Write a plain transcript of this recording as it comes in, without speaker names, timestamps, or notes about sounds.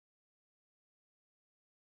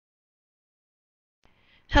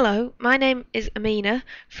Hello, my name is Amina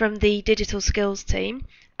from the Digital Skills team,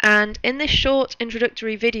 and in this short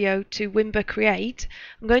introductory video to Wimba Create,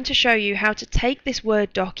 I'm going to show you how to take this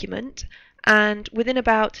Word document and within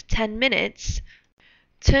about 10 minutes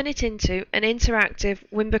turn it into an interactive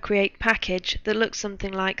Wimba Create package that looks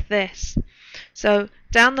something like this. So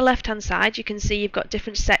down the left hand side you can see you've got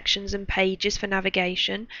different sections and pages for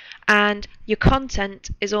navigation, and your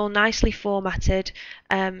content is all nicely formatted,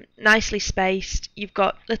 nicely spaced. You've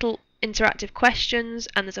got little interactive questions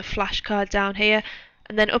and there's a flashcard down here,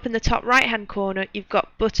 and then up in the top right hand corner you've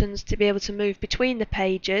got buttons to be able to move between the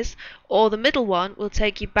pages, or the middle one will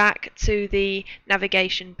take you back to the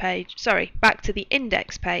navigation page, back to the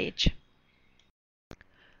index page.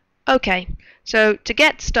 Okay, so to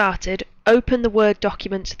get started, open the Word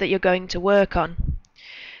document that you're going to work on.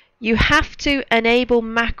 You have to enable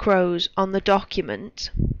macros on the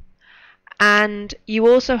document, and you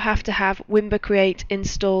also have to have Wimba Create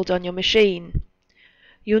installed on your machine.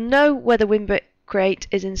 You'll know whether Wimba Create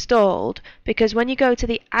is installed because when you go to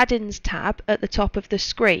the Add-ins tab at the top of the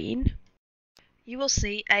screen, you will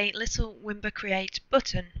see a little Wimba Create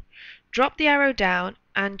button. Drop the arrow down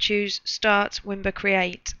and choose Start Wimba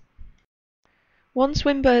Create. Once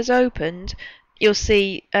Wimba has opened, you'll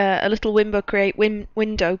see a little Wimba Create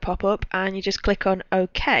window pop up, and you just click on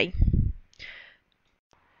OK.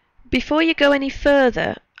 Before you go any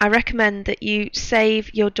further, I recommend that you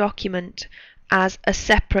save your document as a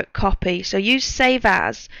separate copy. So use Save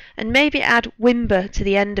As and maybe add Wimba to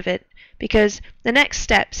the end of it, because the next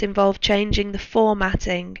steps involve changing the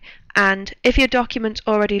formatting, and if your document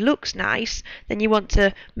already looks nice then you want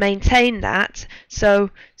to maintain that, so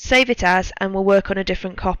save it as and we'll work on a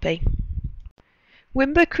different copy.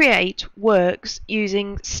 Wimba Create works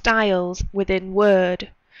using styles within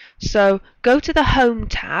Word. So go to the Home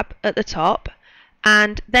tab at the top,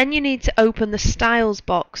 and then you need to open the Styles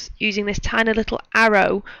box using this tiny little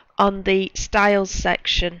arrow on the Styles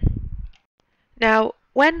section. Now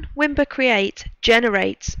when Wimba Create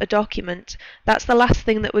generates a document, that's the last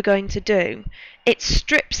thing that we're going to do. It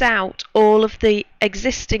strips out all of the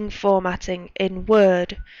existing formatting in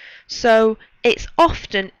Word. So it's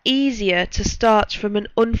often easier to start from an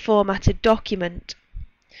unformatted document.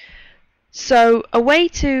 So a way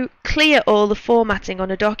to clear all the formatting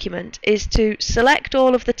on a document is to select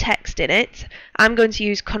all of the text in it. I'm going to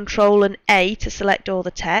use Ctrl and A to select all the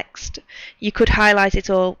text. You could highlight it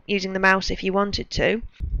all using the mouse if you wanted to.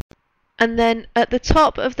 And then at the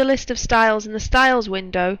top of the list of styles in the Styles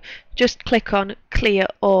window, just click on Clear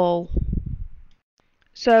All.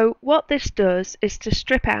 So what this does is to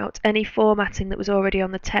strip out any formatting that was already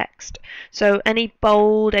on the text. So any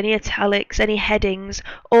bold, any italics, any headings,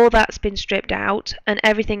 all that's been stripped out and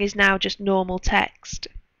everything is now just normal text.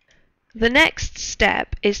 The next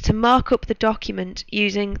step is to mark up the document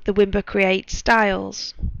using the Wimba Create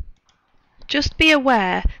styles. Just be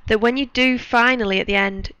aware that when you do finally at the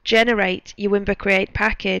end generate your Wimba Create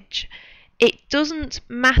package, it doesn't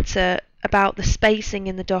matter about the spacing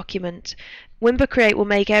in the document. Wimba Create will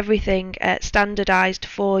make everything standardized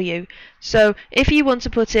for you. So if you want to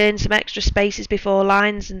put in some extra spaces before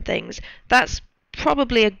lines and things, that's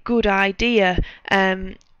probably a good idea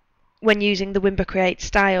when using the Wimba Create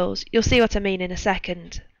styles. You'll see what I mean in a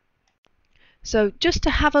second. So just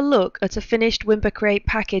to have a look at a finished Wimba Create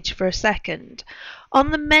package for a second,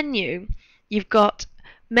 on the menu you've got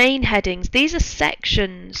main headings. These are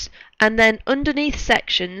sections, and then underneath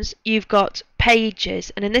sections you've got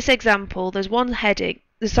pages, and in this example there's one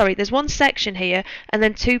section here and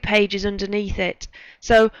then 2 pages underneath it.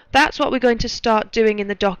 So that's what we're going to start doing in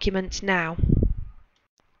the document now.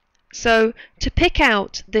 So to pick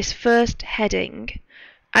out this first heading,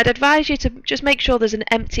 I'd advise you to just make sure there's an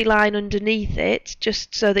empty line underneath it,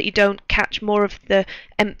 just so that you don't catch more of the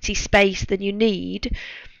empty space than you need.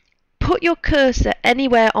 Put your cursor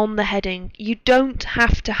anywhere on the heading. You don't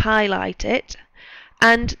have to highlight it.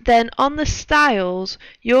 And then on the styles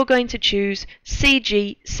you're going to choose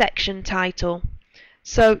CG section title.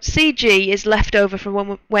 So CG is left over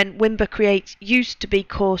from when Wimba Create used to be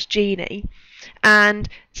Course Genie, and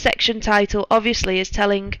section title obviously is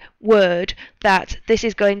telling Word that this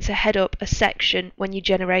is going to head up a section when you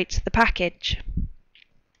generate the package.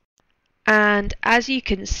 And as you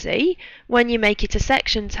can see, when you make it a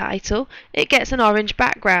section title, it gets an orange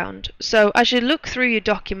background. So as you look through your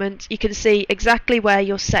document, you can see exactly where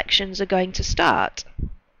your sections are going to start.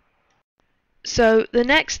 So the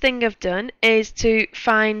next thing I've done is to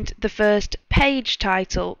find the first page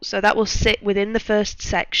title, so that will sit within the first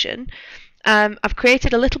section. I've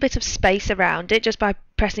created a little bit of space around it just by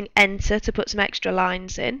pressing enter to put some extra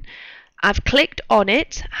lines in. I've clicked on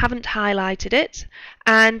it, haven't highlighted it,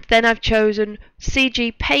 and then I've chosen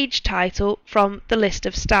CG page title from the list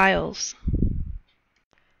of styles.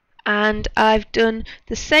 And I've done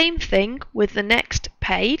the same thing with the next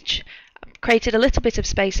page. I've created a little bit of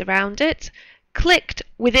space around it, clicked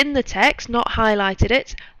within the text, not highlighted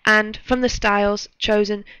it, and from the styles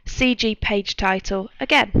chosen CG page title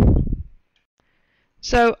again.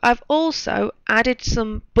 So I've also added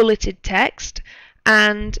some bulleted text,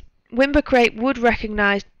 and Wimba Create would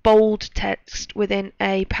recognise bold text within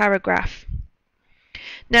a paragraph.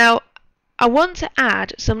 Now I want to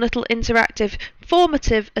add some little interactive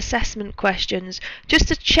formative assessment questions just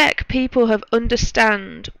to check people have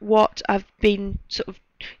understand what I've been sort of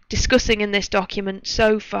discussing in this document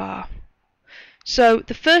so far. So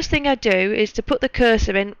the first thing I do is to put the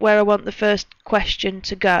cursor in where I want the first question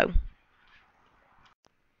to go.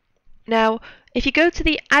 Now if you go to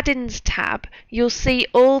the Add-ins tab, you'll see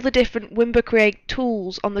all the different Wimba Create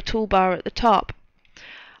tools on the toolbar at the top.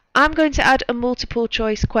 I'm going to add a multiple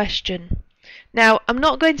choice question. Now I'm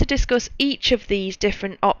not going to discuss each of these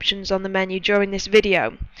different options on the menu during this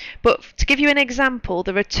video, but to give you an example,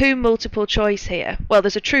 there are two multiple choice here. Well,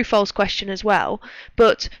 there's a true-false question as well,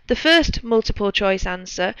 but the first multiple choice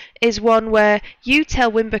answer is one where you tell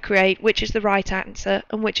Wimba Create which is the right answer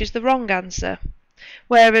and which is the wrong answer.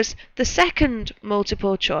 Whereas the second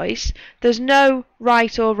multiple choice, there's no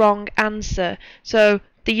right or wrong answer, so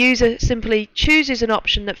the user simply chooses an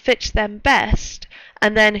option that fits them best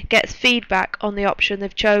and then gets feedback on the option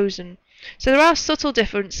they've chosen. So there are subtle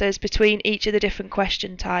differences between each of the different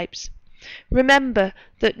question types. Remember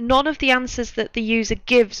that none of the answers that the user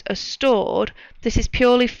gives are stored. This is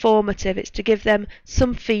purely formative. It's to give them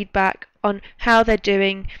some feedback on how they're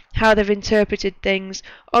doing, how they've interpreted things,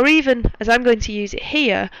 or even, as I'm going to use it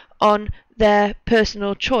here, on their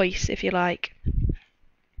personal choice, if you like.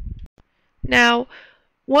 Now,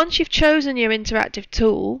 once you've chosen your interactive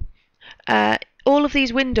tool, all of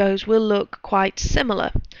these windows will look quite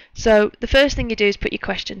similar. So the first thing you do is put your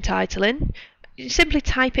question title in. You simply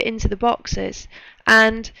type it into the boxes,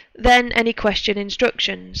 and then any question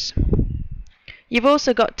instructions. You've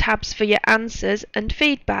also got tabs for your answers and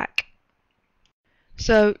feedback.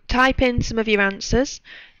 So type in some of your answers.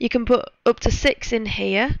 You can put up to 6 in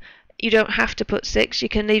here. You don't have to put 6, you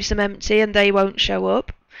can leave some empty and they won't show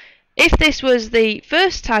up. If this was the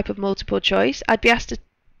first type of multiple choice, I'd be asked to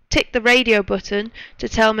tick the radio button to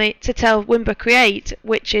tell Wimba Create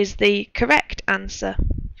which is the correct answer.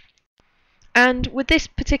 And with this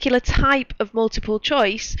particular type of multiple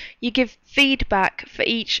choice, you give feedback for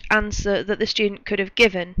each answer that the student could have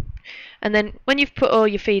given. And then when you've put all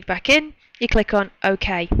your feedback in, you click on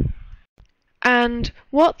OK. And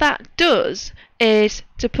what that does is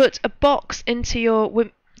to put a box into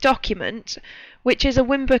your document, which is a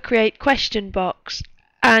Wimba Create question box.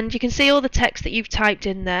 And you can see all the text that you've typed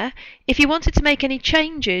in there. If you wanted to make any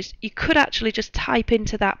changes, you could actually just type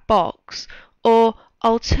into that box, or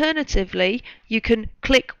alternatively, you can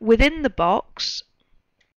click within the box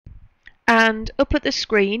and up at the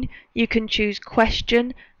screen you can choose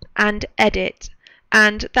question and edit,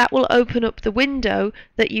 and that will open up the window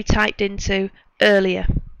that you typed into earlier.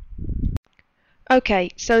 Okay,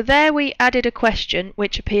 so there we added a question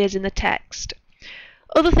which appears in the text.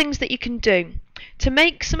 Other things that you can do. To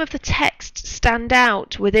make some of the text stand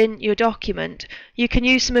out within your document, you can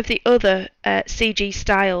use some of the other CG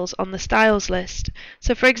styles on the styles list.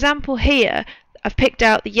 So for example here, I've picked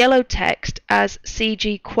out the yellow text as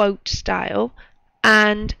CG quote style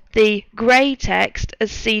and the grey text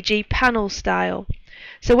as CG panel style.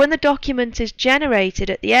 So when the document is generated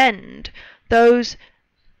at the end, those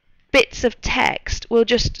bits of text will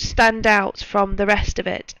just stand out from the rest of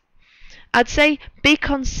it. I'd say be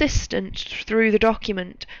consistent through the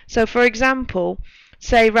document. So for example,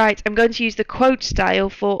 say, right, I'm going to use the quote style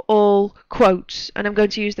for all quotes and I'm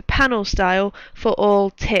going to use the panel style for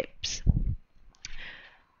all tips.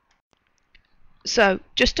 So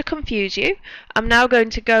just to confuse you, I'm now going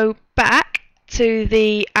to go back to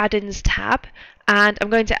the Add-ins tab and I'm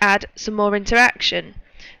going to add some more interaction.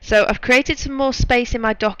 So I've created some more space in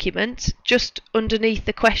my document just underneath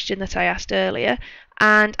the question that I asked earlier,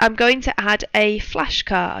 and I'm going to add a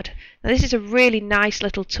flashcard. Now this is a really nice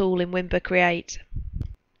little tool in Wimba Create.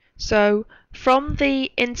 So from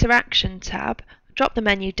the Interaction tab, drop the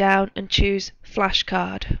menu down and choose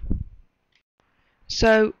Flashcard.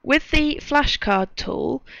 So with the flashcard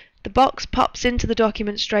tool, the box pops into the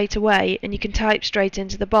document straight away and you can type straight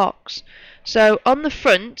into the box. So on the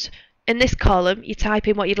front, in this column, you type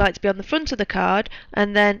in what you'd like to be on the front of the card,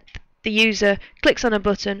 and then the user clicks on a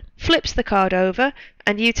button, flips the card over,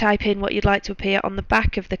 and you type in what you'd like to appear on the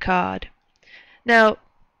back of the card. Now,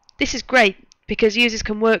 this is great because users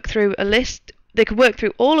can work through a list, they can work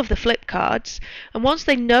through all of the flip cards, and once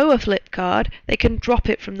they know a flip card, they can drop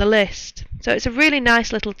it from the list. So it's a really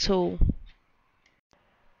nice little tool.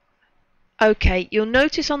 Okay, you'll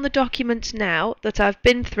notice on the document now that I've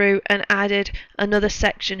been through and added another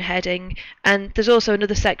section heading, and there's also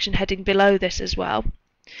another section heading below this as well.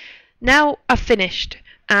 Now I've finished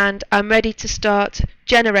and I'm ready to start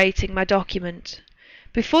generating my document.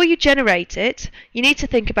 Before you generate it, you need to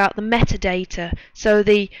think about the metadata, so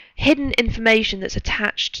the hidden information that's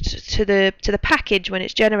attached to the package when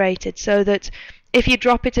it's generated, so that if you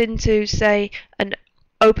drop it into, say, an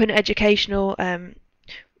open educational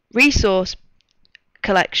resource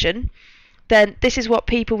collection, then this is what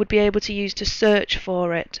people would be able to use to search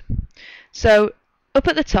for it. So up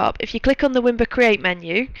at the top, if you click on the Wimba Create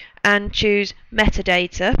menu and choose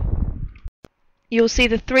Metadata, you'll see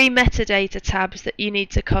the 3 metadata tabs that you need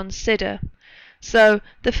to consider. So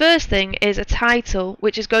the first thing is a title,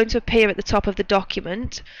 which is going to appear at the top of the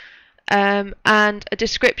document, and a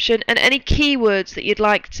description and any keywords that you'd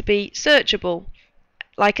like to be searchable.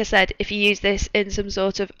 Like I said, if you use this in some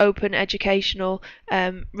sort of open educational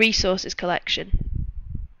resources collection.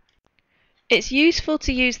 It's useful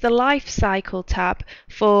to use the Life Cycle tab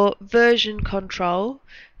for version control,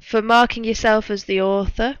 for marking yourself as the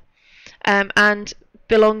author, and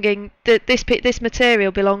belonging. This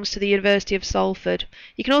material belongs to the University of Salford.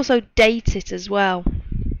 You can also date it as well.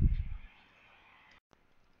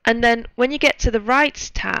 And then when you get to the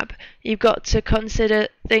Rights tab, you've got to consider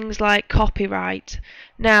things like copyright.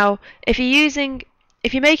 Now, if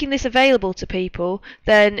you're making this available to people,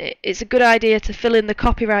 then it's a good idea to fill in the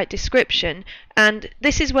copyright description, and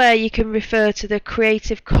this is where you can refer to the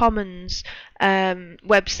Creative Commons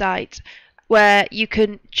website, where you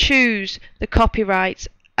can choose the copyright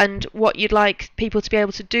and what you'd like people to be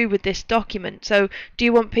able to do with this document. So do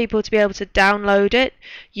you want people to be able to download it,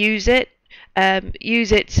 use it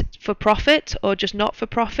for profit or just not for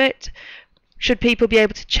profit? Should people be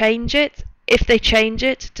able to change it? If they change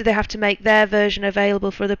it, do they have to make their version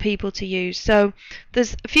available for other people to use? So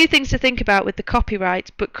there's a few things to think about with the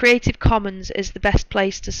copyright, but Creative Commons is the best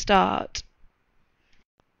place to start.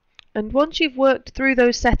 And once you've worked through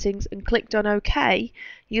those settings and clicked on OK,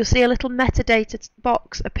 you'll see a little metadata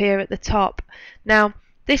box appear at the top. Now,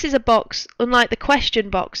 this is a box, unlike the question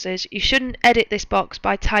boxes. You shouldn't edit this box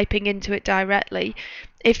by typing into it directly.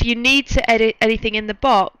 If you need to edit anything in the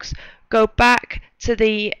box, go back to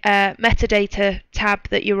the metadata tab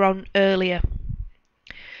that you were on earlier.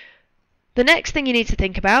 The next thing you need to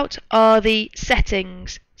think about are the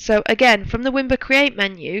settings. So again, from the Wimba Create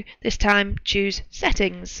menu, this time choose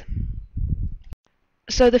Settings.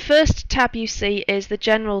 So the first tab you see is the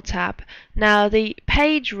General tab. Now the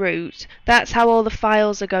page root, that's how all the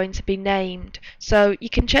files are going to be named. So you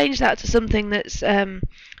can change that to something that's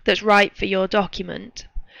right for your document.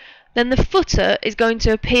 Then the footer is going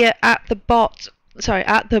to appear at the bottom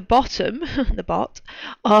the bot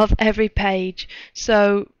of every page.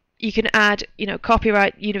 So you can add,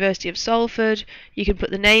 copyright University of Salford, you can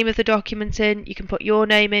put the name of the document in, you can put your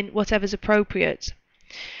name in, whatever's appropriate.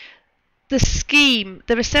 The scheme,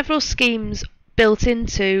 there are several schemes built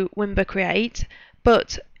into Wimba Create,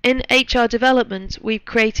 but in HR development we've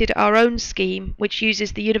created our own scheme which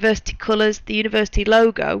uses the university colours, the university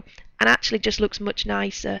logo, and actually just looks much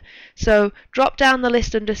nicer. So drop down the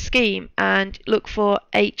list under scheme and look for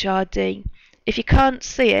HRD. If you can't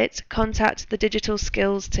see it, contact the digital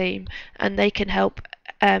skills team and they can help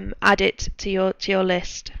add it to your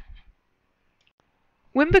list.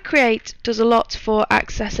 Wimba Create does a lot for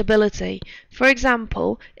accessibility. For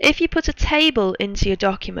example, if you put a table into your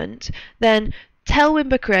document, then tell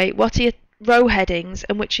Wimba Create what are your row headings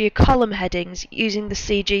and which are your column headings using the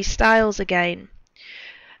CG styles again.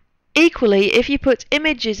 Equally, if you put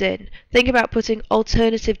images in, think about putting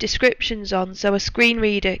alternative descriptions on so a screen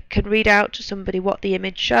reader can read out to somebody what the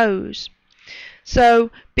image shows.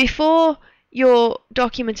 So before your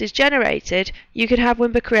document is generated, you can have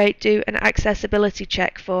Wimba Create do an accessibility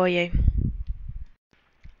check for you.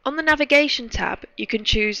 On the Navigation tab, you can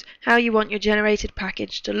choose how you want your generated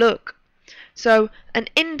package to look. So an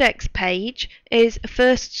index page is a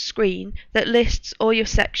first screen that lists all your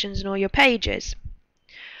sections and all your pages.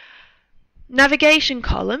 Navigation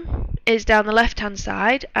column is down the left hand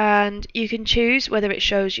side, and you can choose whether it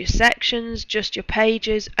shows your sections, just your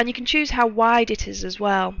pages, and you can choose how wide it is as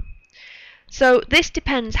well. So this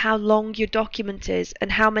depends how long your document is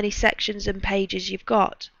and how many sections and pages you've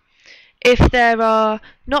got. If there are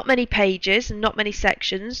not many pages and not many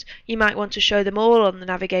sections, you might want to show them all on the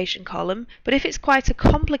navigation column, but if it's quite a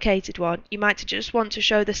complicated one, you might just want to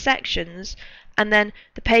show the sections and then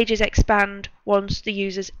the pages expand once the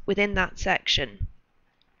user's within that section.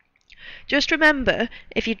 Just remember,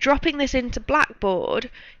 if you're dropping this into Blackboard,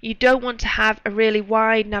 you don't want to have a really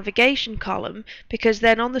wide navigation column, because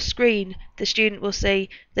then on the screen the student will see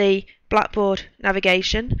the Blackboard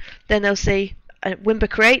navigation, then they'll see a Wimba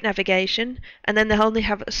Create navigation, and then they'll only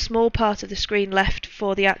have a small part of the screen left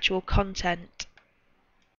for the actual content.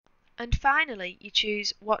 And finally, you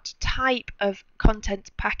choose what type of content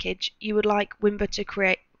package you would like Wimba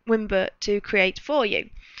to create for you.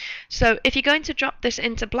 So if you're going to drop this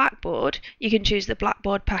into Blackboard, you can choose the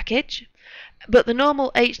Blackboard package, but the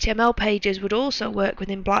normal HTML pages would also work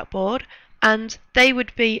within Blackboard, and they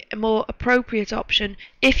would be a more appropriate option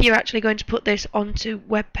if you're actually going to put this onto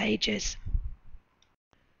web pages.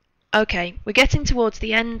 Okay, we're getting towards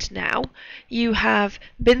the end now. You have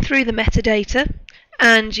been through the metadata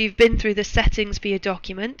and you've been through the settings for your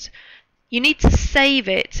document. You need to save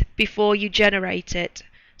it before you generate it.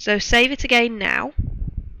 So save it again now,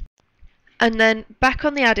 and then back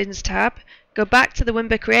on the Add-ins tab, go back to the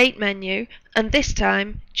Wimba Create menu, and this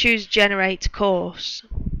time choose Generate Course.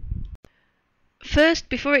 First,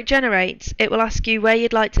 before it generates, it will ask you where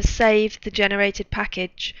you'd like to save the generated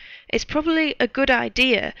package. It's probably a good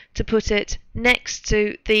idea to put it next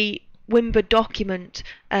to the Wimba document,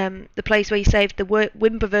 the place where you saved the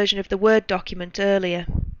Wimba version of the Word document earlier.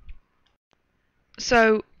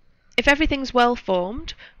 So, if everything's well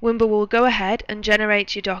formed, Wimba will go ahead and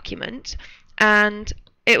generate your document, and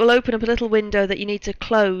it will open up a little window that you need to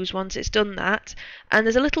close once it's done that, and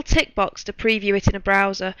there's a little tick box to preview it in a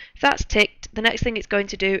browser. If that's ticked, the next thing it's going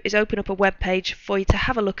to do is open up a web page for you to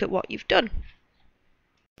have a look at what you've done.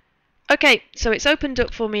 Okay, so it's opened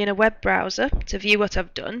up for me in a web browser to view what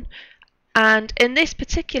I've done, and in this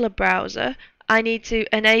particular browser I need to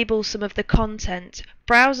enable some of the content.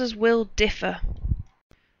 Browsers will differ.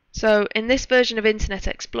 So in this version of Internet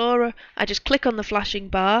Explorer, I just click on the flashing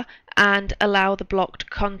bar and allow the blocked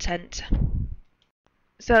content.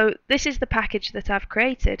 So this is the package that I've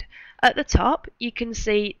created. At the top you can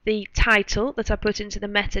see the title that I put into the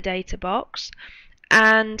metadata box,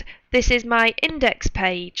 and this is my index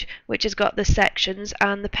page, which has got the sections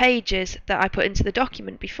and the pages that I put into the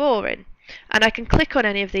document before in. And I can click on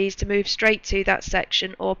any of these to move straight to that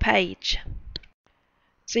section or page.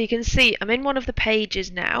 So you can see I'm in one of the pages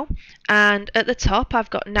now, and at the top I've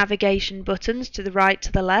got navigation buttons to the right,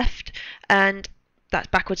 to the left, and that's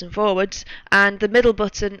backwards and forwards, and the middle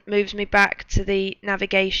button moves me back to the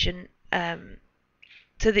navigation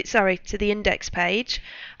to the index page.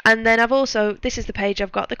 And then I've also, this is the page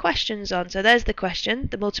I've got the questions on, so there's the question,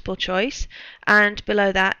 the multiple choice, and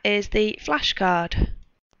below that is the flashcard.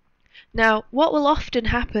 Now, what will often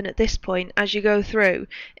happen at this point as you go through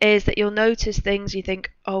is that you'll notice things you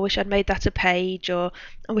think, oh, I wish I'd made that a page, or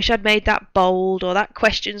I wish I'd made that bold, or that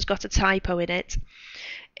question's got a typo in it.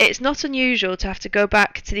 It's not unusual to have to go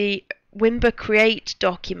back to the Wimba Create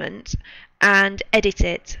document and edit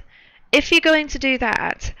it. If you're going to do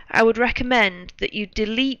that, I would recommend that you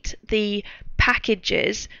delete the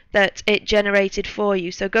packages that it generated for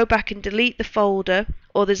you. So go back and delete the folder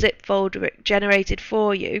or the zip folder it generated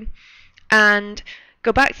for you, and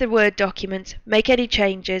go back to the Word document, make any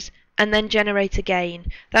changes, and then generate again.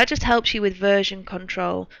 That just helps you with version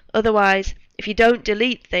control. Otherwise, if you don't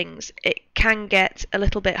delete things, it can get a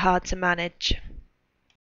little bit hard to manage.